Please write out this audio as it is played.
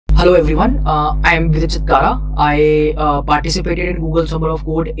Hello everyone, I am Vidit Chitkara. I participated in Google Summer of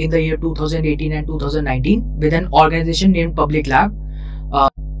Code in the year 2018 and 2019 with an organization named Public Lab.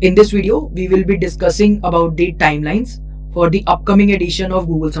 In this video, we will be discussing about the timelines for the upcoming edition of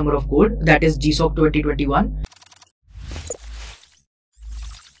Google Summer of Code, that is GSoC 2021.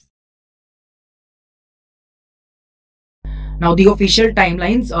 Now the official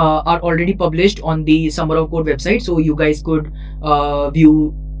timelines are already published on the Summer of Code website, so you guys could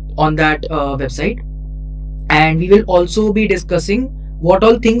view on that website. And we will also be discussing what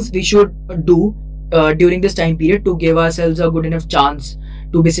all things we should do during this time period to give ourselves a good enough chance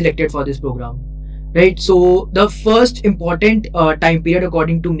to be selected for this program, right? So the first important time period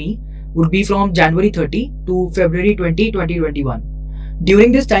according to me would be from January 30 to February 20, 2021.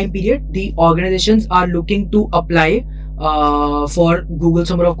 During this time period, the organizations are looking to apply for Google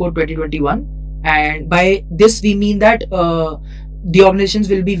Summer of Code 2021, and by this we mean that the organizations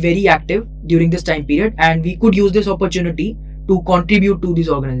will be very active during this time period, and we could use this opportunity to contribute to these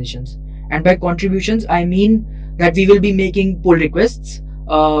organizations. And by contributions, I mean that we will be making pull requests,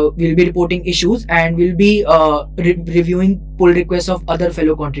 we'll be reporting issues, and we'll be reviewing pull requests of other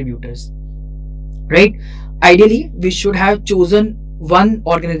fellow contributors, right? Ideally, we should have chosen one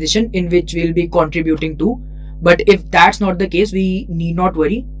organization in which we'll be contributing to, but if that's not the case, we need not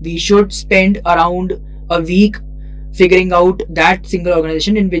worry. We should spend around a week figuring out that single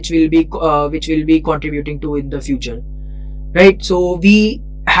organization in which we'll be contributing to in the future, right? So we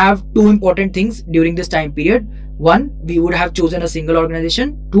have two important things during this time period. One, we would have chosen a single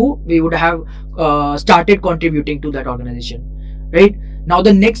organization. Two, we would have started contributing to that organization, right? Now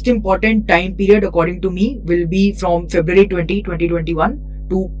the next important time period according to me will be from February 20, 2021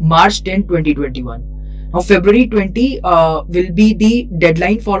 to March 10, 2021. Now February 20 will be the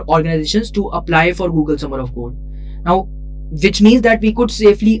deadline for organizations to apply for Google Summer of Code. Now, which means that we could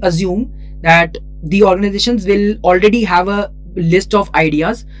safely assume that the organizations will already have a list of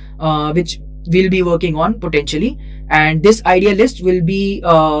ideas which we'll be working on potentially, and this idea list will be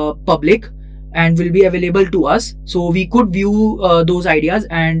public and will be available to us. So we could view those ideas,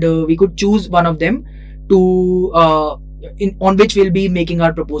 and we could choose one of them to on which we'll be making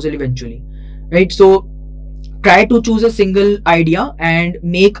our proposal eventually, right? So try to choose a single idea and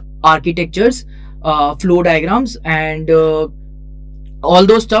make architectures, flow diagrams, and all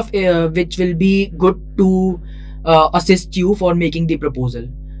those stuff which will be good to assist you for making the proposal,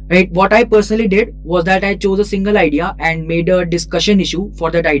 right? What I personally did was that I chose a single idea and made a discussion issue for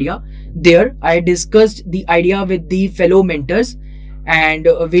that idea. There I discussed the idea with the fellow mentors, and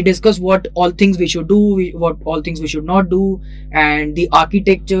we discussed what all things we should do, what all things we should not do, and the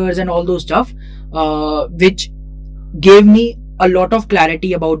architectures and all those stuff, which gave me a lot of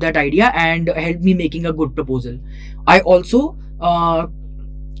clarity about that idea and helped me making a good proposal. I also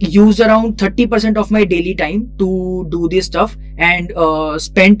used around 30% of my daily time to do this stuff, and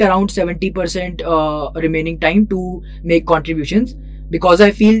spent around 70% remaining time to make contributions, because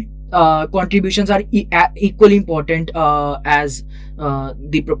I feel contributions are equally important as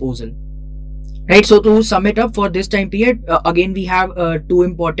the proposal, right? So to sum it up for this time period, again we have two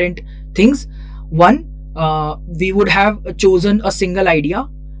important things. One, we would have chosen a single idea,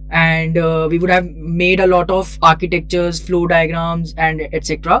 and we would have made a lot of architectures, flow diagrams, and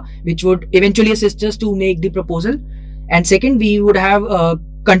etc., which would eventually assist us to make the proposal. And second, we would have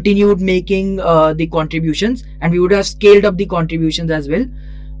continued making the contributions, and we would have scaled up the contributions as well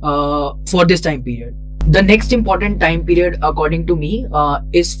for this time period. The next important time period according to me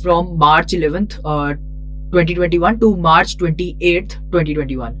is from March 11th 2021 to March 28th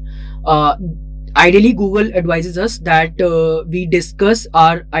 2021. Ideally, Google advises us that we discuss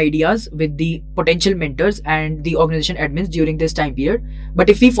our ideas with the potential mentors and the organization admins during this time period. But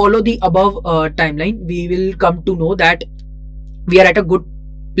if we follow the above timeline, we will come to know that we are at a good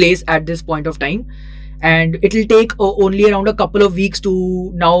place at this point of time, and it will take only around a couple of weeks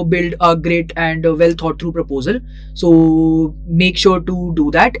to now build a great and well thought through proposal. So make sure to do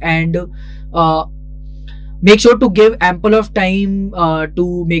that, and make sure to give ample of time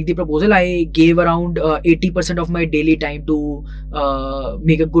to make the proposal. I gave around 80% of my daily time to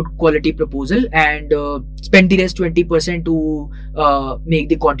make a good quality proposal, and spend the rest 20% to make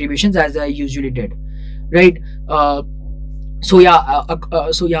the contributions as I usually did, right? So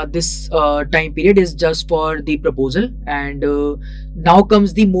yeah, this time period is just for the proposal, and now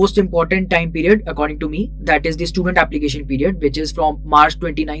comes the most important time period according to me, that is the student application period, which is from March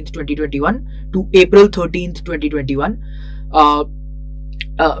 29th 2021 to April 13th 2021.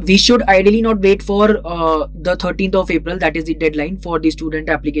 we should ideally not wait for the 13th of April, that is the deadline for the student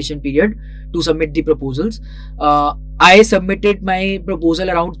application period, to submit the proposals. I submitted my proposal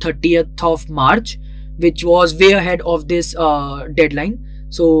around 30th of March, which was way ahead of this deadline.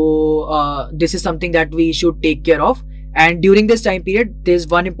 So this is something that we should take care of. And during this time period, there's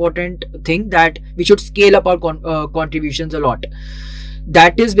one important thing, that we should scale up our contributions a lot.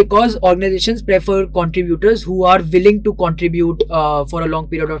 That is because organizations prefer contributors who are willing to contribute for a long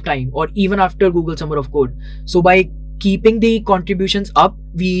period of time, or even after Google Summer of Code. So by keeping the contributions up,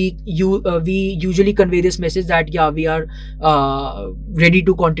 we usually convey this message that yeah, we are ready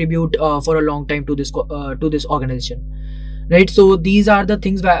to contribute for a long time to this organization, right? So these are the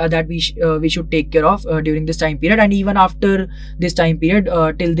things that we should take care of during this time period. And even after this time period,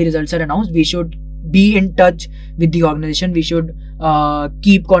 till the results are announced, we should be in touch with the organization. We should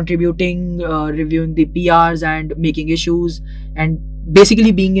keep contributing, reviewing the PRs and making issues, and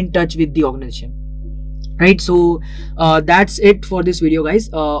basically being in touch with the organization, right? So that's it for this video, guys.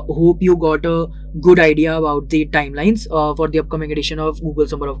 Hope you got a good idea about the timelines for the upcoming edition of Google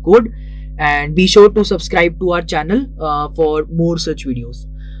Summer of Code, and be sure to subscribe to our channel for more such videos.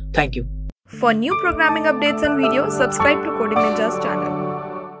 Thank you. For new programming updates and videos, subscribe to Coding Ninja's channel.